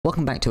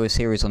Welcome back to a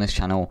series on this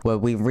channel where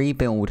we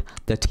rebuild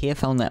the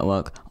TfL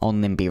network on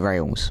NIMBY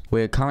rails.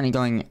 We're currently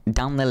going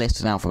down the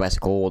list in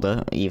alphabetical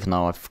order, even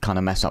though I've kind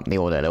of messed up the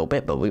order a little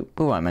bit, but we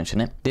won't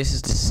mention it. This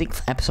is the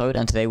 6th episode,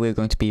 and today we're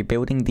going to be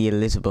building the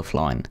Elizabeth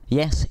line.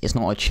 Yes, it's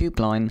not a tube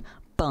line,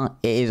 but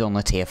it is on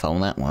the TfL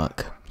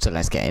network. So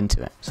let's get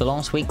into it. So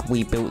last week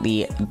we built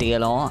the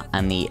DLR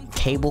and the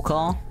cable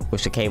car,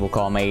 which the cable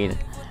car made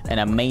an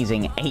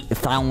amazing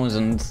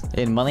 8,000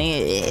 in money.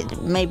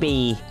 It may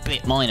be a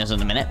bit minus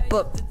in a minute,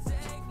 but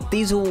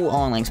these all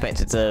aren't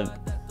expected to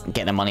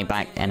get the money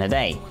back in a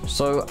day.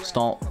 So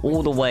start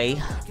all the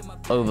way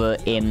over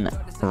in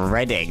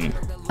Reading,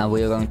 and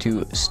we are going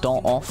to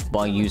start off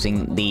by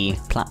using the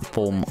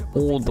platform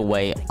all the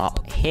way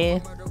up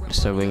here.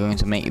 So we're going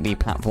to make the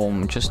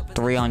platform just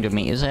 300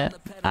 meters here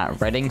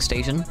at Reading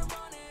station,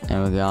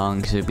 and we're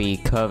going to be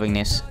curving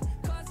this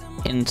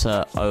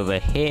into over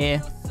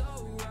here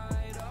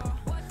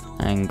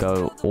and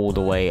go all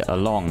the way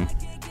along.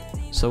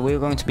 So we're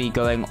going to be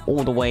going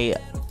all the way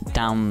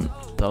down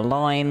the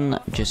line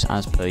just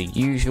as per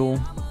usual.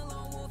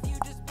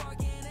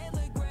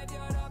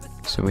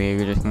 So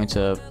we're just going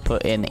to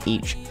put in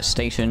each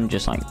station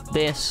just like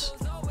this.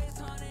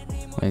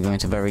 We're going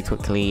to very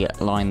quickly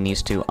line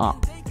these two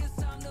up.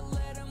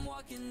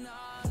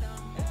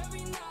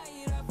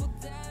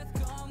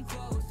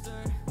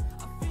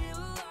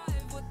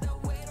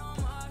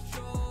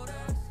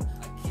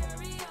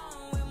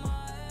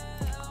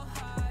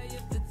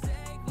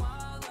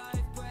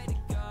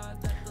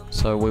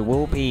 So we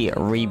will be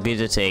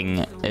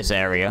revisiting this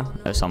area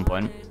at some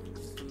point.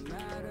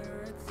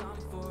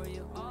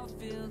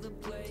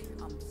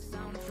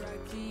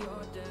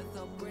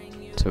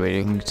 So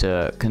we're going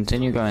to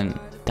continue going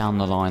down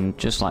the line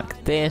just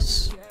like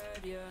this.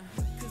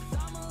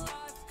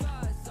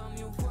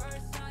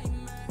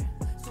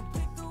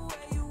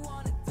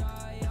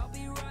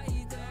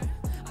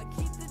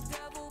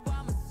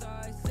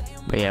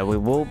 But yeah, we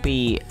will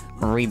be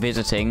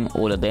revisiting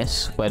all of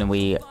this when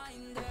we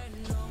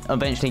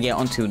eventually get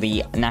onto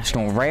the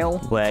national rail,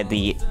 where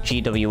the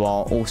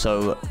GWR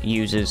also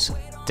uses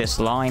this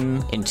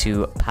line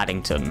into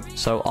Paddington.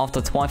 So after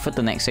Twyford,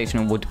 the next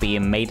station would be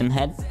in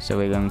Maidenhead. So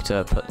we're going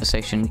to put the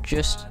station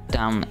just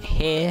down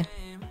here.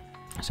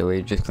 So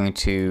we're just going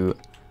to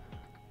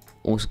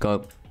also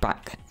go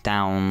back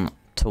down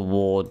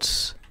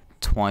towards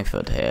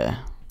Twyford here.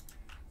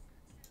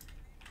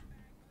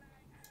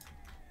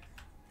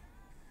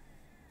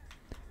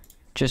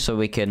 Just so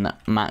we can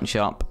match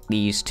up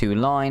these two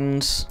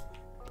lines.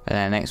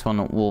 And the next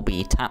one will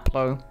be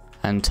Taplow,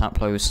 and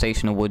Taplow's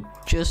station would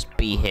just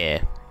be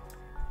here.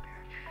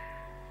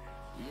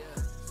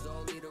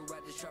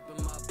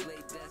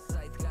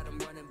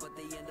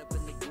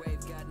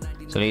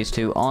 So these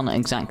two aren't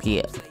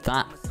exactly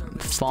that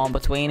far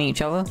between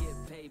each other,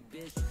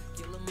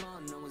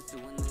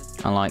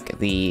 unlike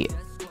the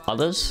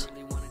others.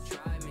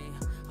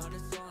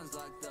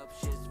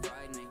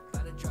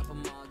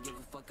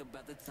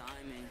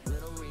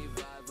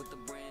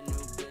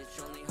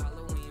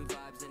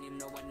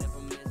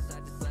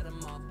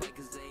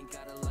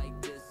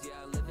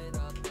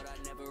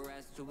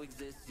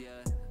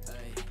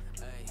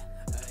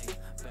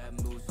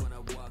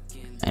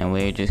 And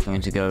we're just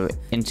going to go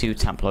into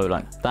Taplow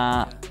like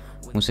that.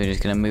 Also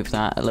just going to move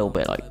that a little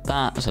bit like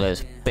that, so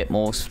there's a bit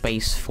more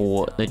space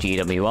for the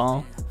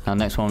GWR. Our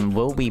next one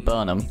will be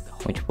Burnham,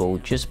 which will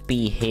just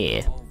be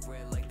here.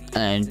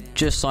 And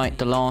just like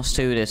the last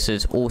two, this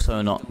is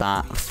also not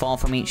that far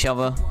from each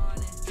other.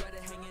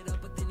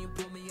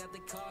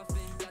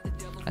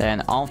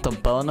 Then after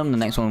Burnham, the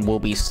next one will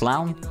be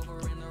Slough.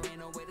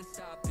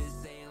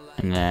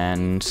 And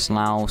then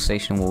Slough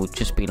station will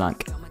just be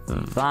like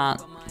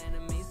that.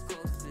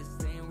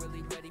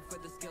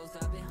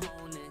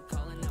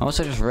 I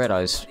also just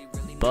realised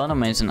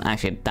Burnham isn't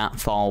actually that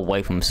far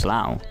away from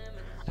Slough.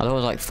 I thought it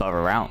was like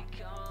further out.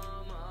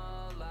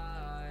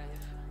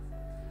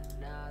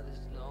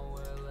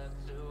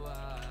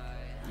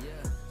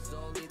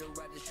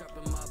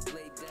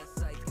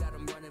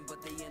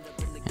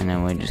 And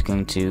then we're just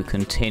going to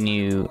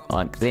continue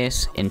like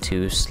this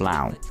into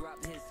Slough.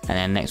 And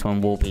then next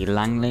one will be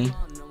Langley,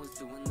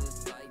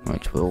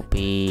 which will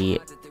be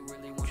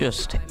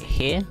just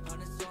here.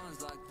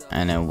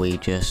 And then we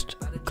just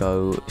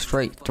go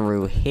straight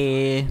through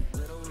here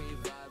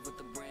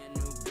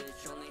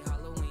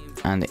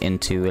and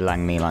into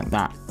Langley like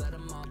that.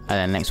 And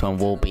then next one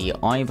will be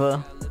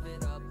Ivor.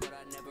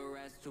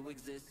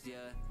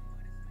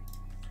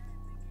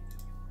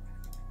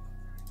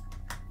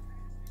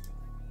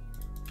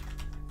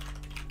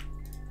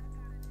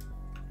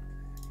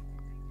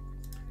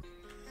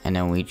 And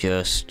then we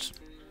just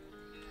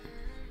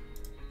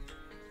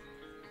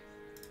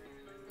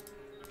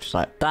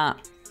like that.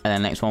 And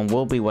then next one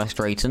will be West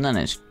Drayton, and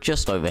it's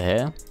just over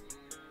here.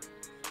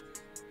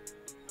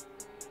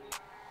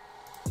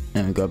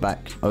 And we go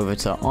back over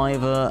to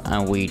Ivor,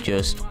 and we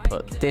just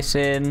put this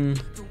in.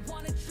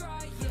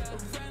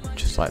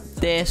 Just like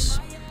this.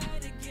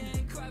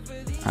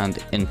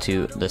 And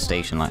into the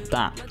station like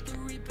that.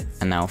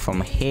 And now from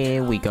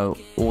here we go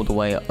all the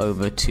way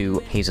over to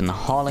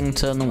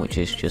Harlington, which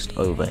is just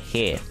over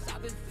here.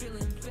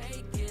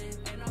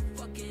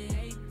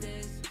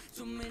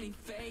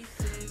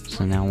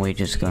 So now we're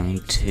just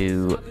going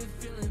to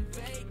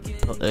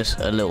put this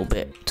a little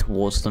bit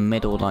towards the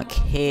middle, like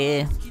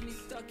here.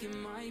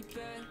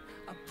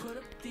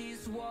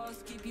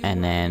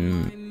 And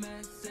then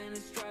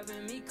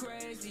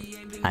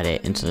add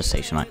it into the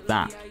station like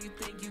that.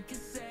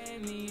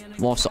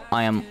 Whilst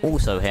I am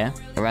also here,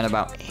 around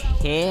about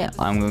here,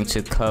 I'm going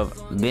to curve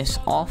this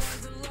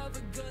off.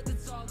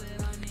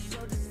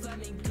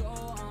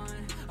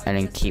 And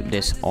then keep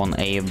this on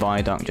a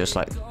viaduct just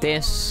like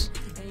this.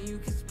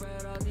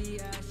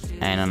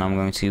 And then I'm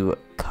going to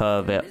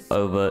curve it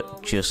over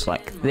just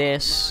like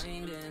this.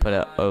 Put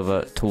it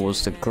over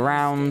towards the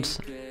ground.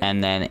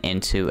 And then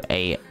into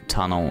a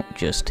tunnel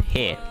just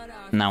here.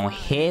 Now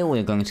here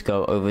we're going to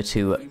go over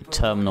to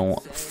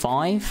Terminal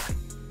 5.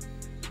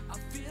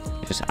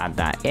 Just add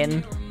that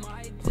in.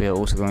 We are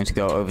also going to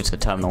go over to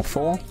Terminal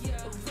 4.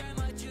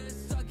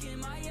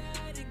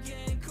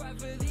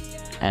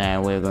 And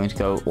then we're going to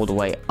go all the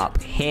way up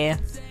here.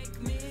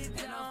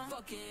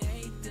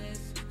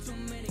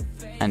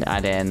 And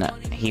add in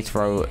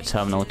Heathrow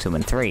Terminal 2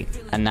 and 3.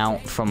 And now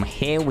from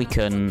here we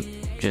can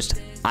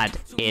just add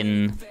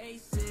in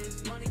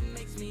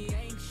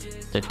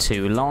the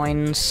 2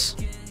 lines.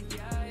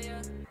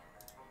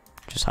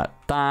 Just like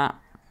that.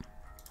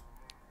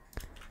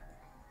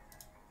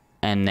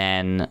 And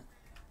then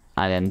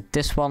add in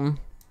this one.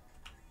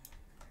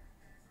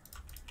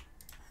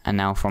 And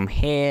now from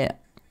here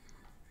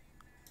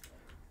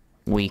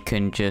we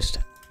can just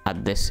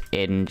add this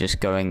in, just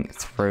going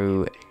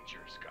through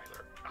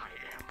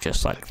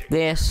just like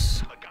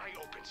this.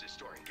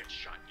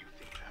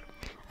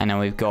 And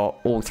now we've got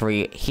all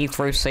 3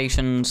 Heathrow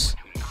stations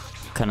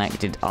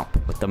connected up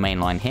with the main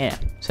line here.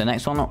 So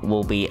next one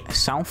will be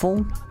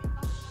Southall,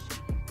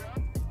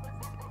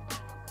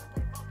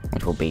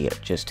 which will be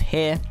just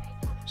here.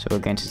 So we're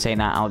going to take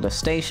that out of the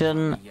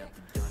station,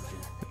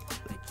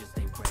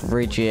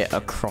 bridge it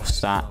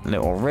across that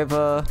little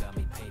river,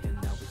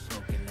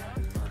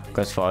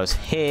 go as far as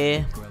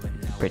here,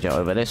 bridge it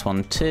over this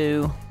one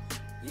too,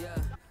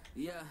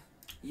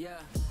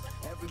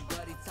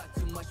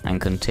 and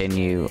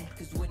continue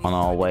on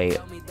our way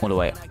all the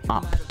way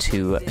up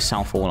to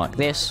Southall like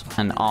this.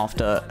 And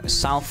after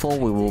Southall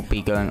we will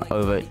be going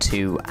over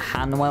to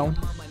Hanwell.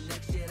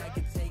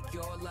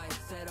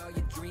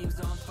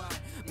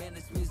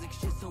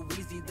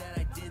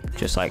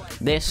 Just like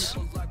this,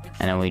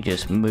 and then we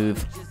just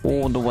move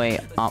all the way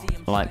up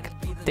like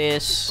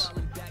this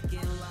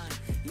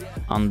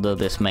under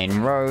this main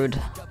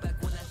road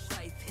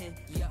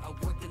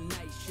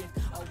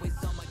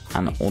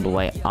and all the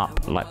way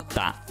up like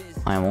that.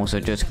 I am also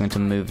just going to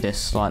move this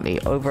slightly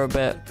over a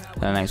bit.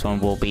 The next one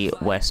will be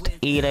West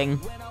Ealing,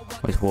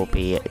 which will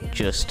be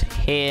just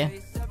here.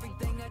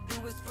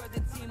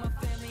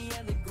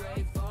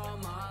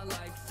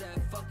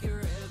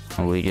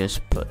 We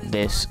just put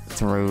this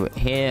through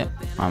here.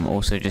 I'm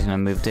also just going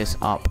to move this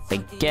up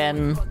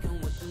again.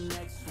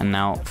 And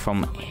now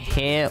from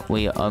here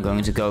we are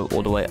going to go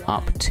all the way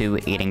up to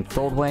Ealing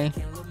Broadway.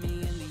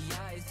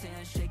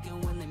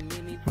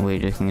 We're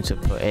just going to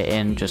put it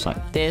in just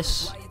like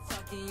this.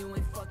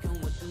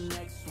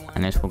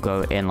 And this will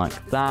go in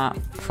like that.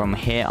 From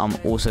here I'm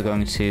also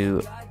going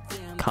to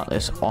cut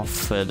this off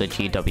for the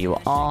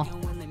GWR.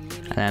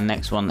 And then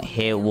next one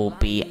here will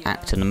be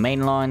Acton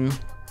Main Line.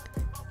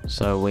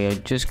 So we are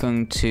just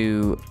going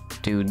to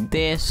do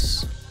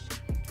this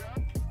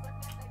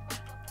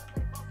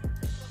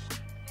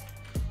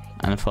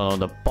and follow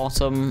the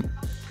bottom.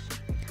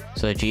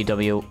 So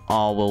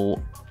GWR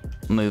will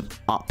move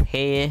up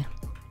here,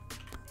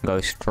 go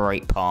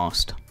straight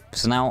past.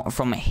 So now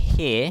from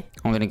here,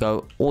 I'm going to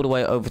go all the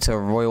way over to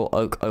Royal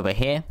Oak over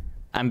here.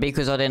 And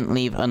because I didn't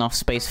leave enough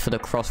space for the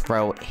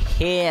crossrail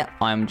here,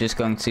 I'm just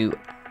going to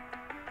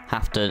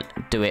have to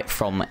do it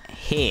from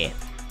here.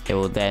 It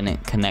will then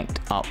connect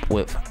up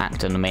with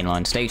Acton, the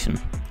mainline station.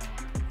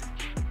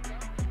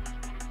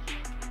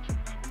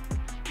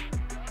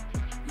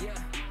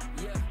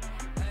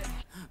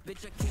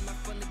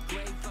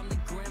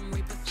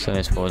 So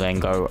this will then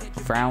go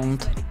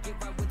round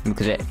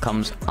because it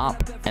comes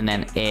up and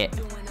then it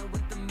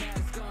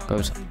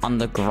goes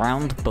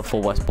underground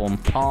before Westbourne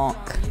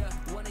Park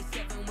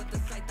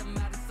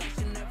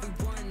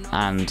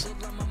and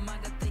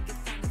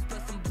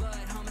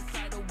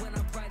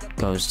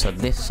goes to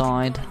this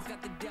side.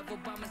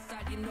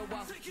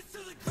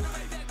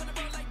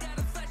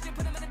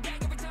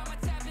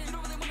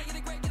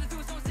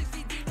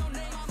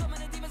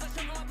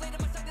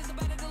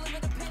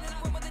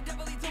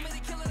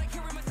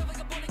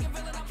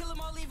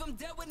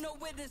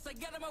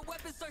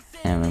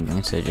 And we're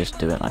going to just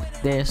do it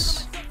like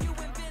this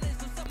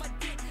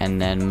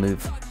and then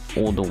move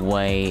all the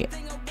way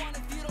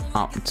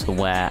up to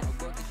where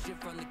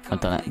I've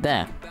done it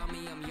there.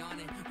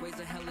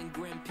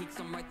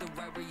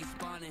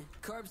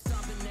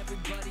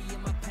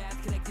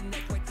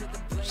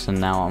 So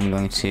now I'm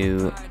going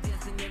to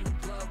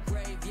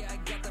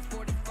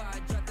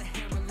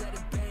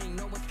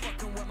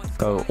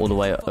go all the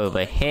way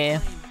over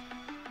here.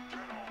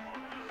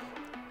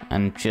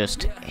 And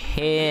just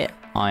here,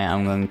 I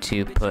am going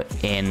to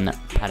put in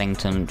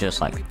Paddington just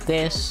like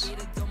this,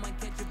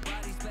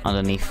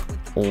 underneath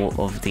all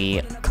of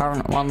the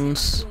current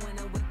ones.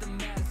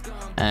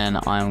 And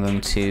I'm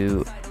going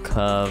to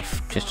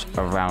curve just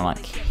around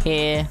like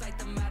here.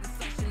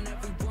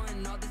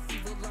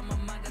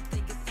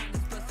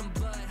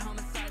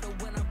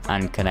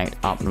 And connect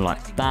up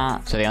like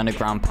that. So the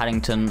underground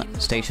Paddington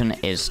station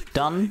is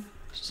done.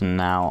 So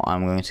now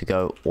I'm going to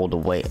go all the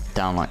way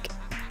down like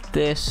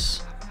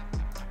this.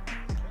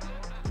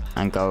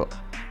 And go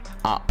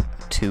up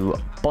to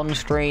Bond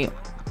Street.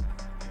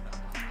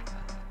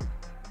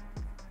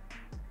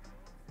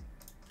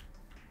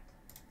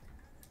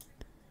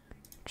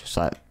 Just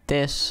like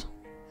this.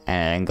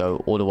 And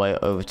go all the way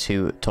over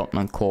to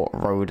Tottenham Court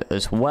Road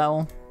as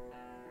well.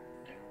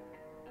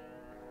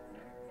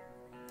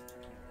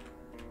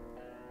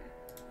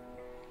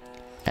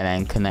 And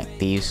then connect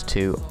these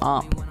two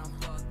up.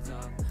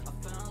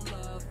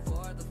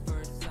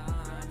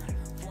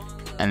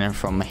 And then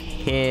from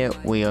here,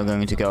 we are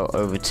going to go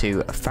over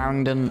to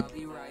Farringdon.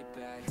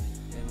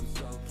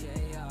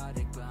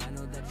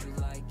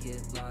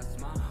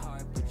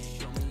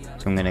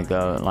 So I'm going to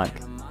go like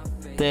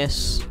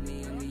this.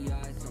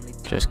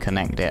 Just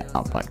connect it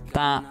up like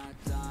that.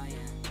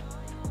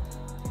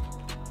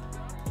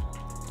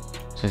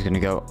 So it's going to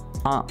go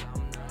up,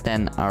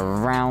 then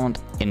around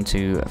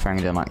into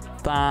Farringdon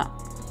like that.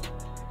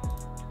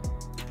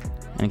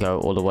 And go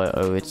all the way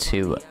over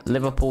to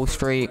Liverpool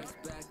Street.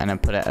 And then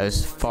put it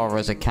as far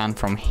as I can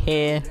from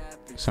here.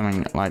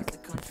 Something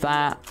like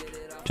that.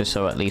 Just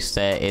so at least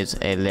there is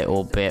a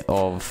little bit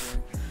of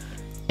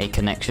a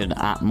connection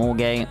at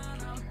Moorgate.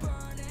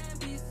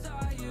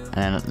 And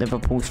then at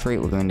Liverpool Street,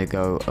 we're going to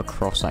go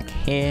across like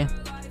here.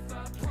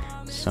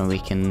 So we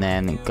can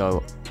then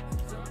go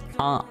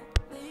up.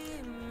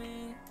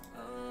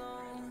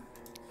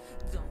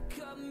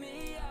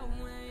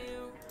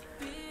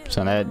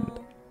 So then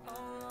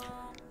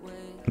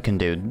we can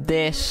do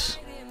this.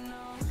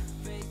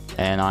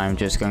 And I'm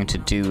just going to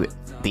do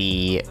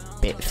the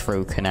bit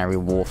through Canary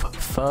Wharf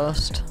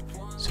first.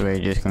 So we're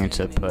just going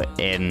to put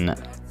in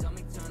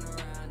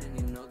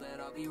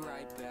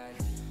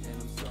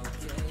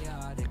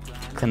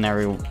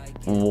Canary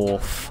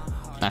Wharf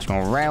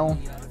National Rail.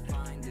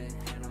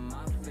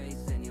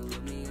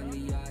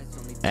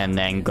 And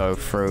then go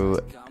through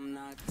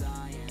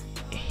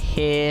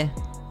here.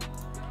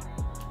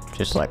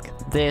 Just like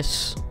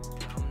this.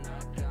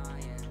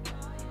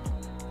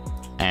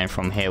 And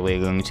from here we're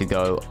going to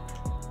go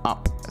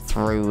up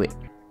through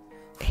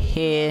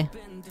here.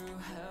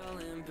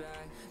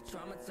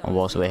 And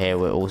whilst we're here,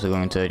 we're also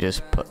going to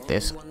just put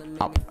this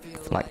up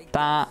like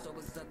that.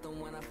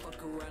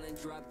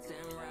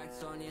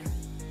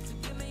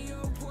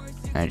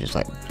 And just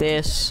like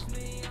this.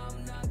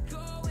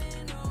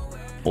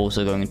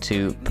 Also going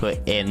to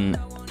put in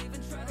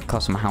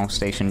Custom House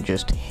Station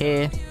just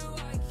here.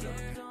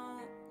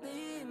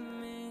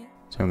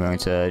 So I'm going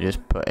to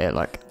just put it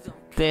like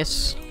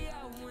this.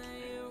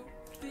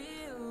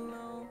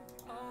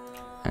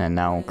 And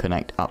now we'll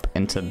connect up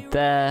into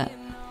there.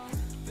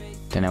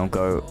 Then it'll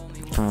go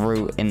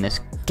through in this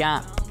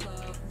gap.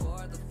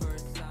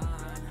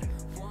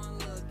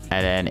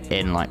 And then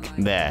in like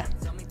there.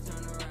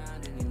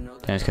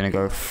 Then it's going to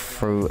go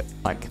through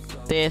like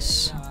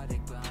this.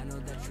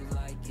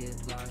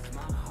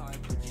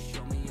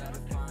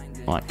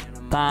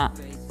 Like that.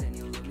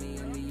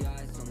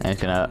 And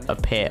it's going to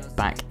appear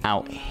back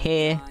out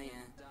here.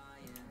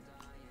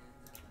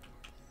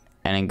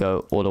 And then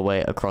go all the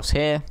way across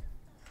here.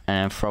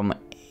 And from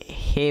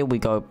here we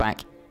go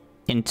back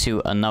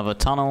into another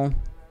tunnel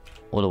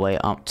all the way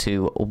up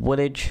to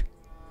Woolwich,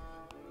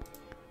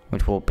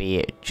 which will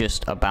be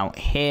just about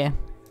here.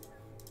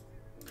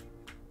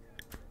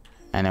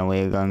 And then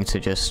we're going to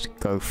just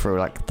go through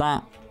like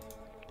that.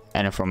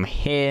 And then from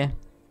here,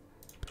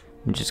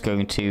 I'm just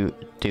going to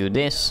do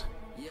this.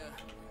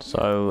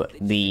 So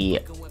the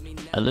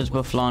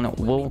Elizabeth line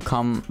will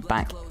come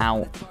back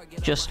out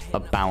just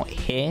about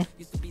here.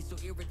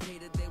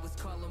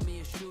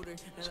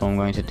 So what I'm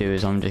going to do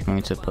is I'm just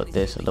going to put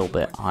this a little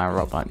bit higher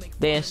up like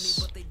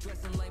this.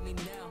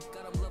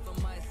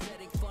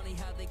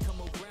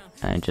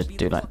 And just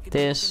do like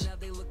this.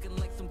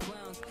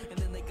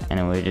 And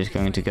then we're just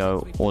going to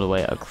go all the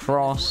way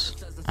across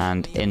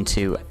and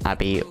into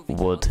Abbey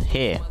Wood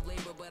here.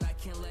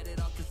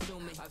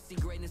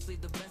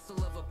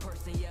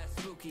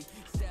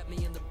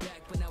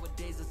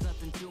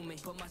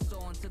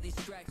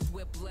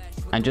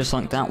 And just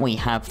like that, we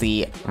have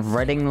the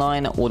Reading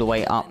line all the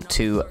way up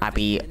to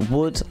Abbey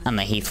Wood, and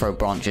the Heathrow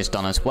branch is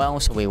done as well.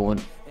 So we will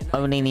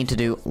only need to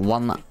do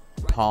one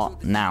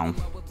part now.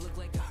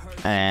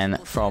 And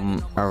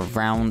from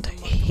around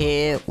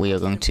here, we are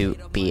going to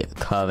be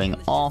curving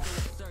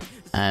off,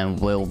 and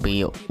we'll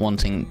be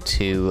wanting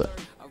to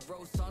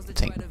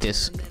take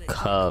this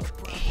curve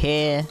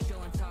here,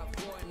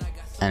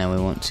 and then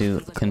we want to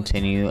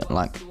continue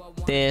like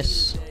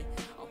this.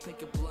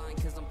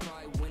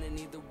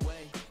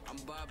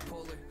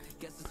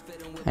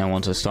 And I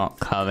want to start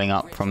curving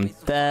up from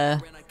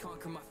there.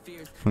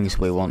 Because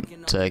we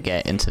want to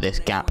get into this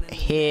gap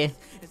here.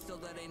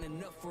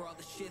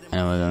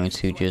 And we're going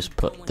to just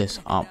put this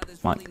up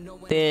like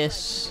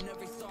this.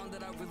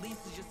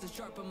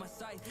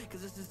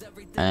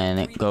 And then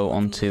it go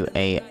onto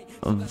a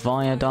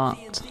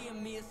viaduct.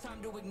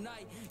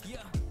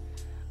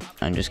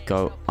 And just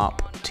go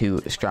up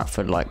to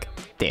Stratford like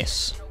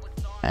this.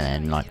 And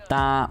then like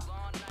that.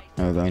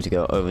 And we're going to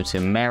go over to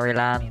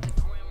Maryland.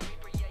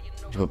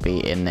 Which will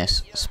be in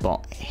this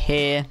spot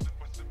here.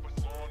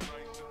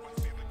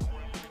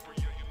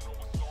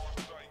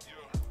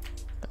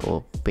 It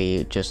will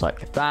be just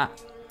like that.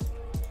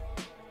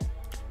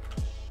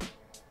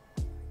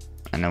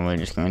 And then we're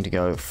just going to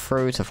go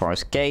through to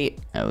Forest Gate.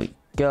 There we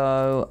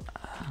go.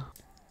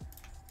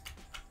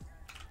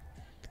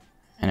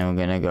 And then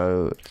we're going to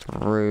go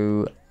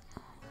through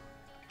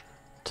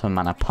to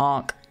Manor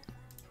Park.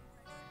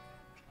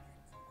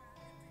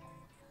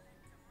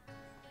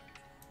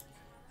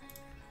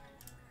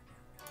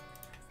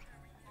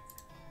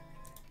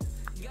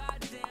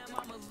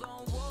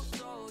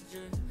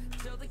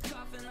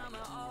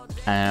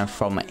 And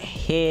from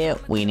here,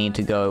 we need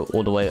to go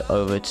all the way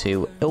over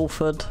to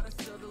Ilford.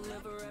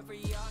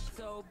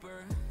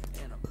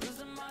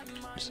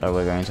 So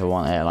we're going to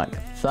want it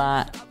like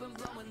that.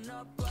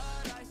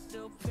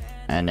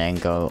 And then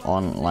go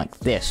on like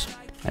this.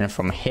 And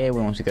from here,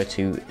 we want to go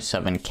to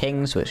Seven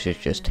Kings, which is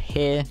just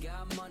here.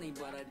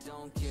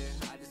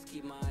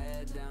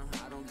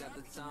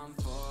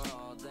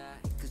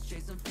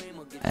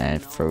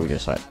 And through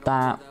just like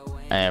that.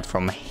 And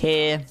from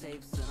here,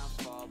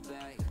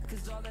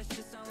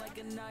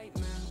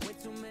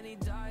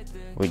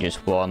 we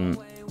just want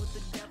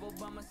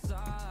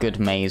Good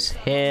Maze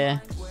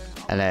here.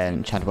 And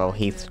then Chadwell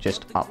Heath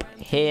just up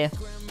here.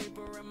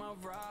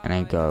 And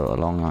then go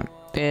along like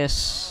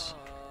this.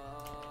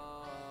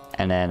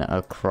 And then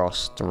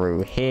across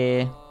through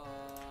here.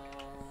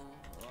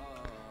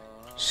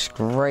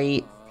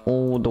 Straight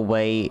all the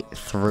way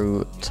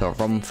through to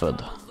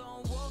Romford.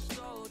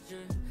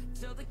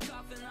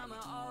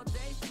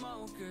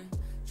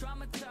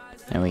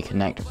 Then we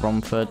connect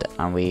Romford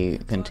and we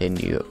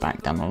continue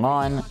back down the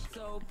line.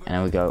 And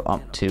then we go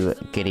up to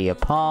Gidea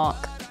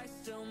Park.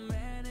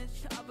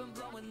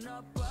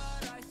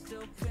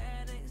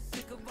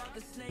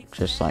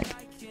 Just like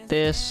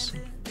this.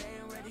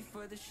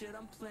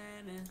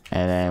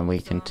 And then we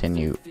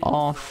continue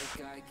off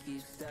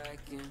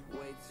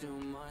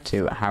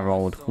to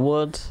Harold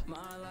Wood.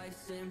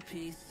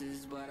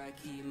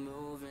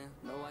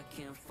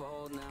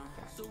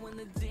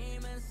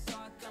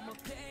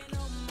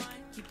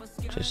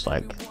 Just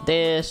like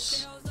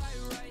this.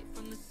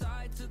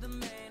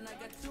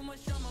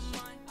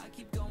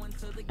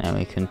 And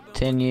we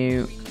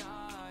continue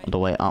all the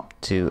way up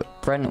to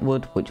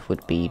Brentwood, which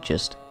would be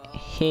just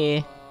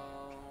here.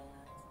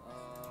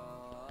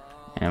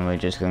 And we're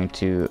just going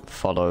to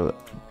follow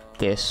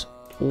this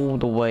all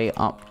the way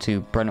up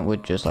to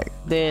Brentwood, just like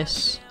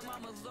this.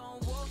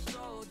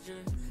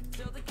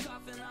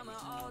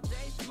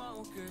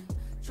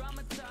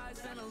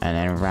 And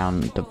then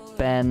around the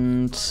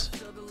bend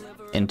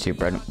into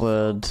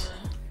Brentwood.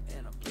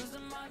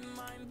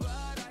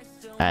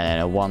 And then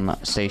a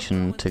one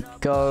station to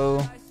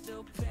go.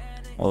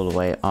 All the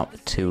way up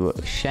to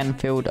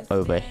Shenfield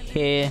over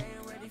here.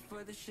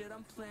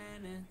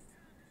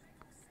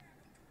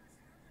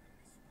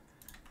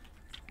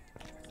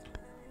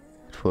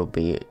 Which will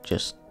be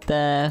just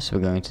there. So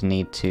we're going to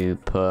need to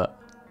put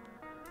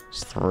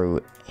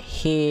through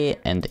here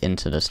and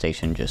into the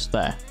station just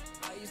there.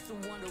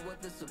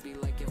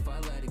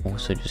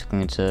 Also just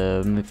going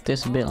to move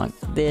this a bit like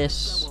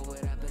this.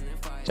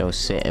 So it'll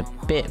sit a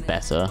bit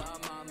better.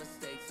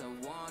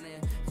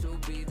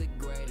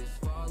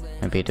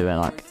 Maybe do it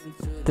like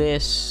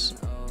this.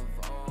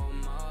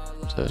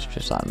 So it's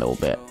just like a little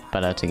bit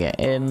better to get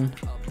in.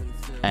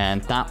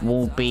 And that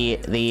will be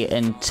the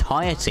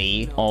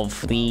entirety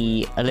of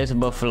the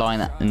Elizabeth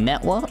Line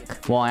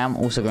network. What I am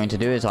also going to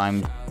do is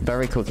I'm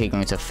very quickly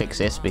going to fix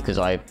this because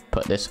I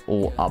put this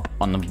all up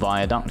on the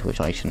viaduct, which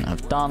I shouldn't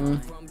have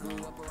done.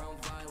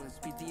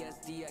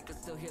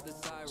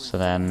 So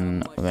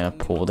then we're going to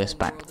pull this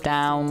back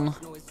down.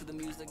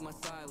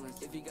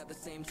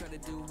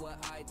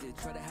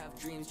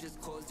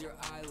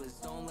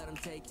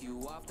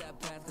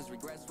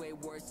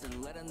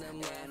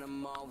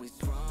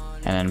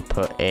 And then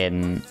put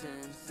in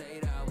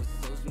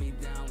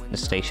the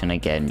station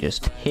again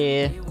just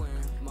here.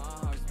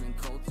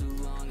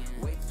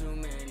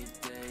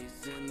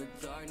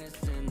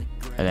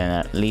 And then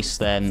at least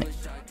then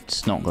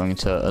it's not going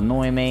to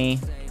annoy me.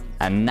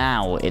 And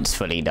now it's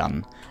fully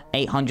done.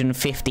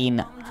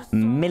 815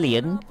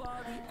 million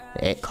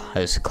it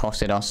has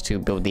costed us to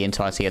build the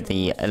entirety of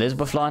the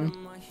Elizabeth Line.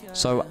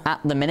 So at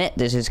the minute,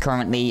 this is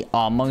currently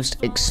our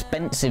most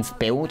expensive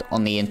build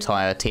on the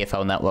entire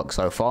TfL network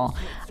so far.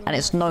 And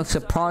it's no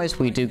surprise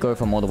we do go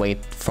from all the way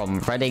from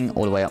Reading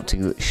all the way up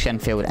to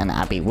Shenfield and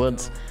Abbey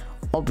Woods.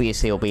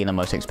 Obviously it'll be the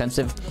most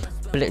expensive,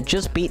 but it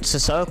just beats the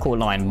Circle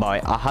line by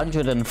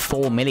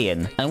 104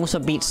 million, and also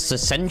beats the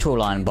Central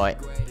line by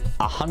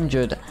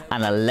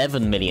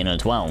 111 million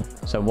as well.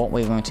 So what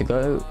we're going to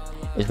go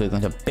is we're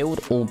going to build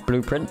all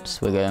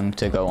blueprints. We're going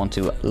to go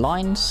onto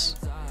lines.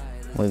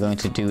 We're going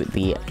to do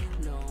the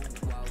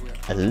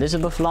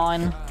Elizabeth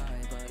line,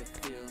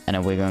 and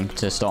then we're going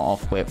to start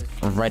off with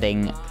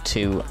Reading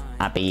to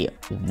Abbey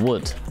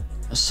Wood.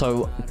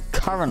 So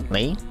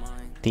currently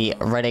the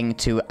Reading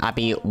to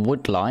Abbey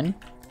Wood line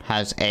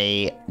has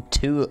a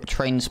 2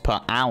 trains per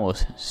hour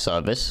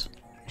service,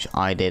 which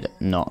I did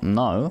not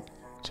know.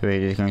 So we're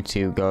just going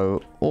to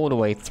go all the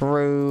way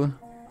through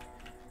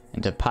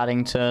into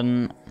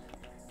Paddington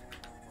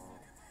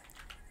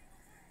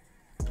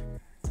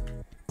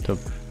to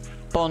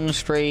Bond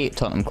Street,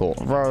 Tottenham Court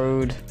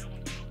Road.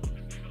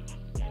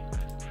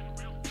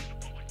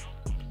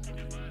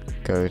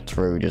 Go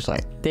through just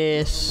like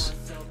this.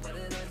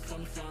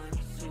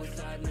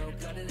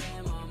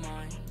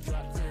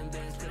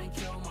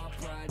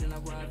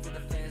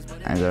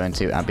 And go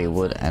into Abbey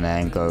Wood and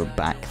then go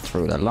back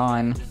through the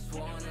line.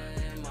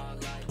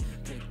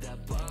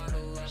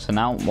 So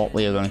now what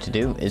we are going to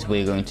do is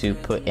we're going to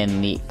put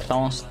in the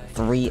class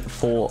 3,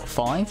 4,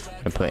 5.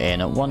 We'll put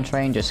in 1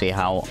 train, just see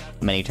how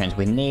many trains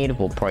we need.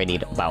 We'll probably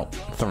need about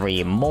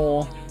 3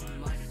 more.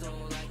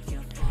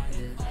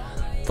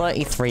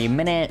 33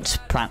 minutes,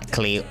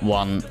 practically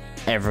 1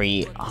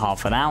 every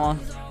half an hour,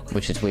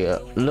 which is we are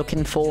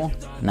looking for.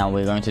 Now what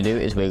we're going to do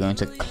is we're going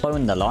to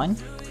clone the line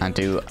and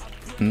do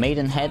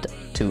Maidenhead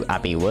to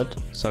Abbey Wood.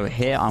 So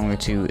here I'm going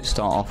to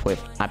start off with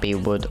Abbey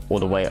Wood all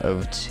the way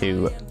over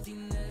to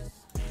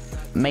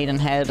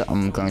Maidenhead.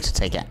 I'm going to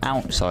take it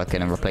out so I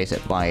can replace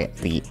it by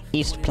the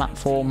east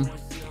platform,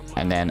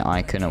 and then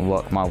I can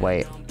work my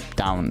way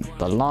down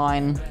the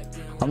line.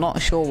 I'm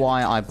not sure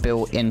why I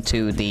built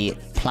into the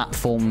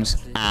platforms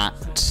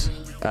at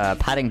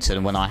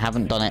Paddington when I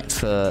haven't done it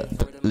for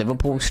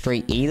Liverpool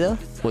Street either,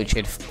 which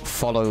would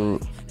follow,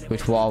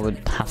 which what I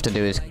would have to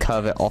do is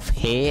curve it off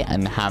here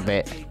and have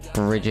it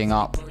bridging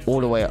up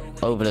all the way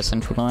over the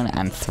Central line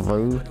and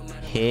through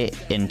here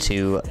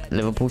into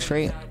Liverpool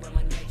Street.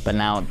 But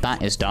now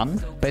that is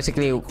done.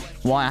 Basically,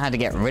 why I had to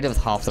get rid of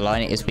half the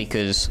line is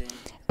because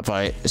if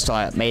I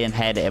start at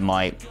Maidenhead, it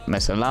might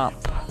mess it up.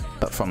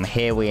 But from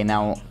here, we are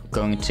now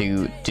going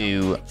to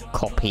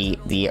copy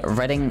the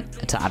Reading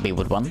to Abbey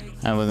Wood one,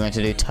 and we're going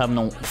to do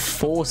Terminal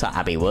 4 to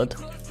Abbey Wood.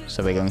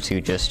 So we're going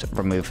to just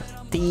remove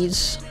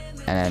these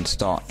and then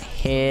start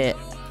here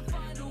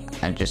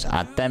and just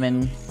add them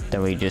in.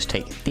 Then we just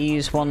take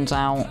these ones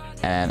out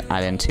and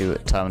add into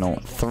Terminal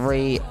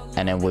 3,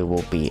 and then we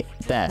will be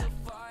there.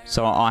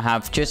 So I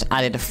have just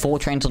added 4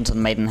 trains onto the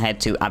Maidenhead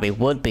to Abbey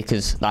Wood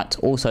because that's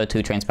also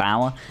 2 trains per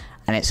hour,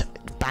 and it's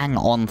bang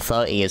on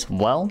 30 as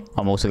well.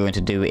 I'm also going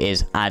to do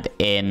is add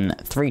in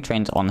 3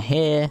 trains on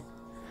here,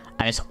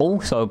 and it's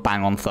also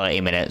bang on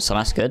 30 minutes, so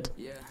that's good.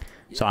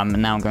 So I'm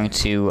now going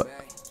to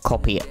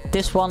copy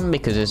this one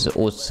because this is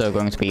also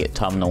going to be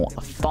Terminal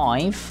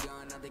 5.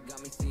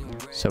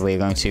 So we're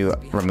going to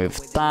remove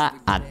that,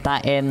 add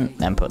that in,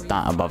 then put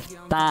that above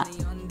that.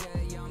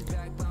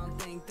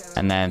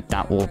 And then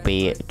that will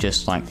be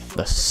just like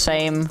the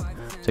same.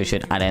 So we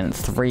should add in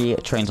 3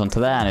 trains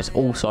onto there, and it's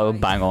also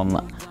bang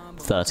on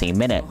 30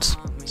 minutes.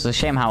 It's a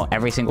shame how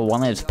every single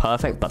one is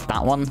perfect, but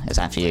that one is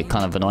actually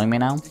kind of annoying me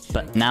now.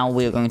 But now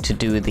we're going to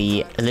do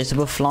the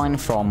Elizabeth line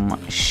from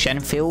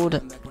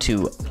Shenfield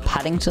to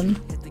Paddington.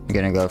 We're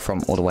going to go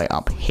from all the way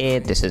up here.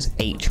 This is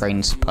 8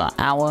 trains per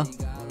hour.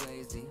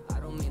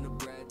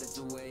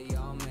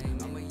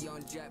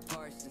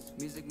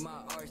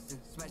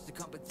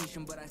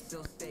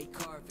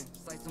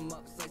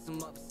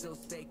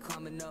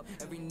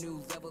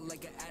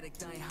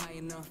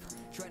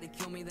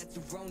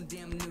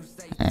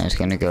 And it's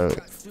going to go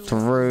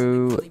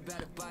through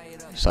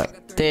just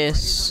like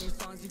this.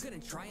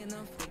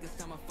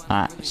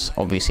 That's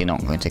obviously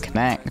not going to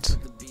connect.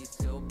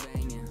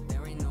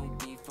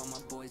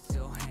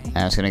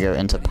 And it's going to go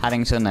into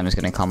Paddington, and it's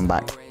going to come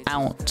back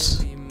out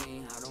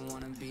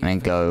and then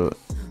go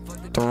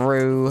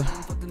through.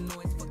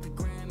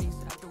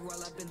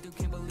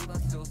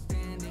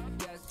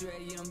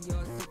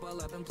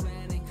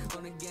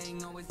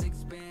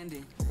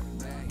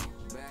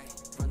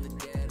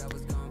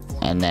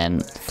 And then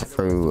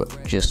through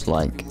just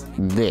like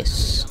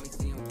this.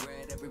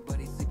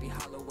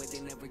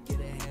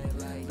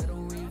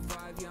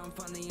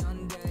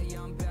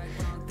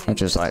 And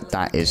just like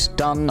that is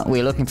done.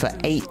 We're looking for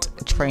 8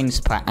 trains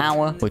per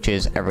hour, which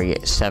is every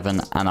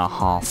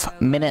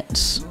 7.5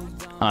 minutes.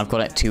 And I've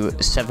got it to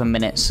 7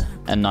 minutes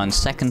and 9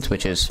 seconds,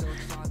 which is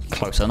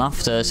close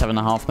enough to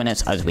 7.5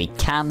 minutes as we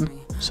can.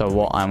 So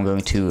what I'm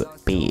going to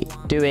be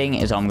doing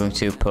is I'm going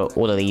to put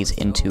all of these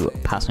into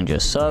passenger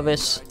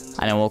service,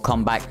 and then we'll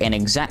come back in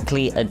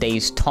exactly a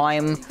day's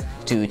time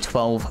to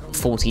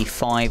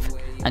 12:45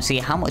 and see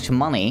how much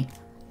money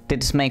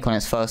did this make on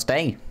its first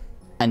day.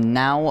 And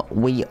now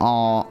we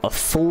are a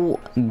full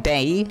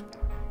day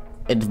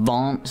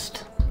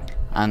advanced,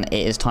 and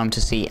it is time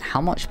to see how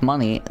much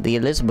money the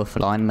Elizabeth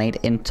line made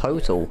in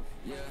total.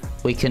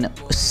 we can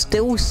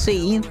still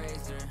see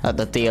that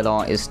the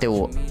DLR is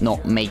still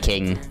not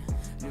making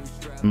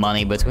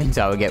money between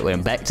Tower Gateway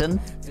and Beckton.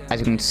 As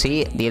you can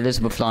see, the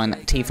Elizabeth line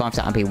T5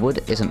 to Abbey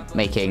Wood isn't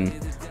making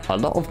a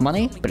lot of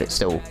money, but it's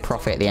still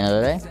profit at the end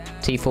of the day.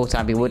 T4 to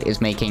Abbey Wood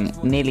is making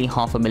nearly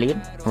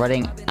 $500,000.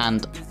 Reading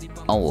and...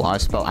 oh, I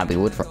spelled Abbey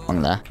Wood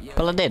wrong there.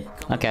 But I did.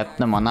 Okay,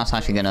 never mind, that's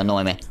actually going to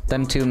annoy me.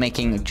 Them two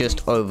making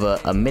just over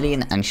 $1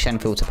 million, and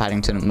Shenfield to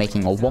Paddington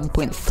making a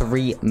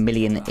 $1.3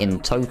 million in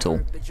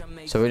total.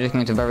 So we're just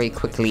going to very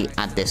quickly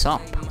add this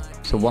up.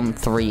 So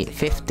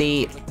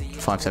 1350,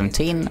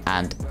 517,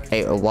 and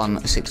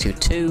 801,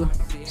 622,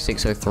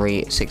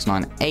 603,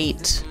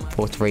 698,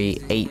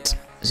 438,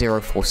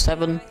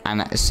 047,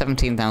 and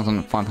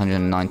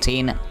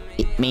 17,519.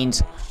 It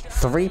means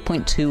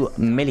 3.2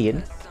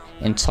 million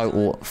in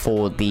total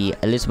for the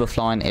Elizabeth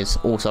line. Is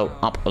also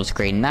up on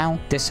screen now.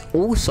 This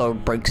also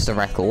breaks the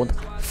record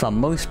for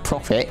most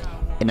profit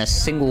in a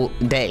single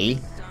day,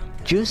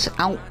 just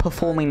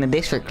outperforming the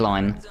district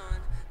line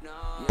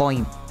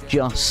by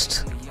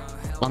just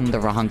under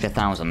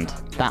 100,000.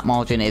 That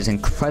margin is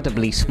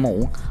incredibly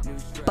small,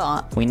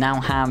 but we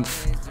now have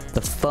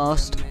the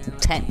first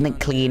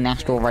technically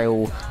National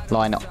Rail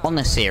line on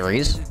the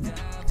series.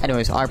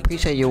 Anyways, I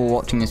appreciate you all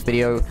watching this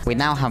video. We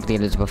now have the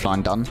Elizabeth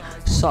line done,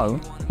 so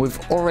we've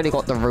already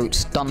got the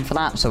routes done for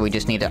that, so we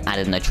just need to add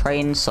in the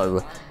trains.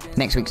 So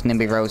next week's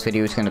NIMBY Rails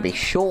video is going to be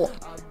short,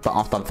 but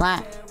after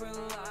that,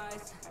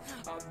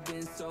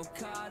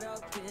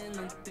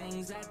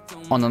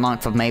 on the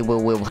 9th of May,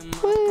 we'll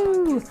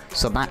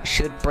so that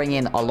should bring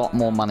in a lot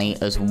more money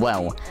as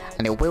well,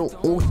 and it will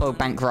also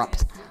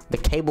bankrupt the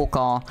cable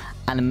car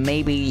and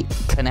maybe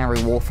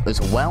Canary Wharf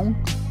as well,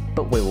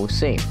 but we will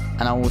see.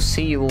 And I will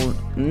see you all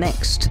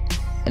next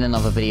in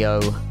another video.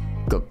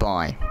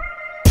 Goodbye.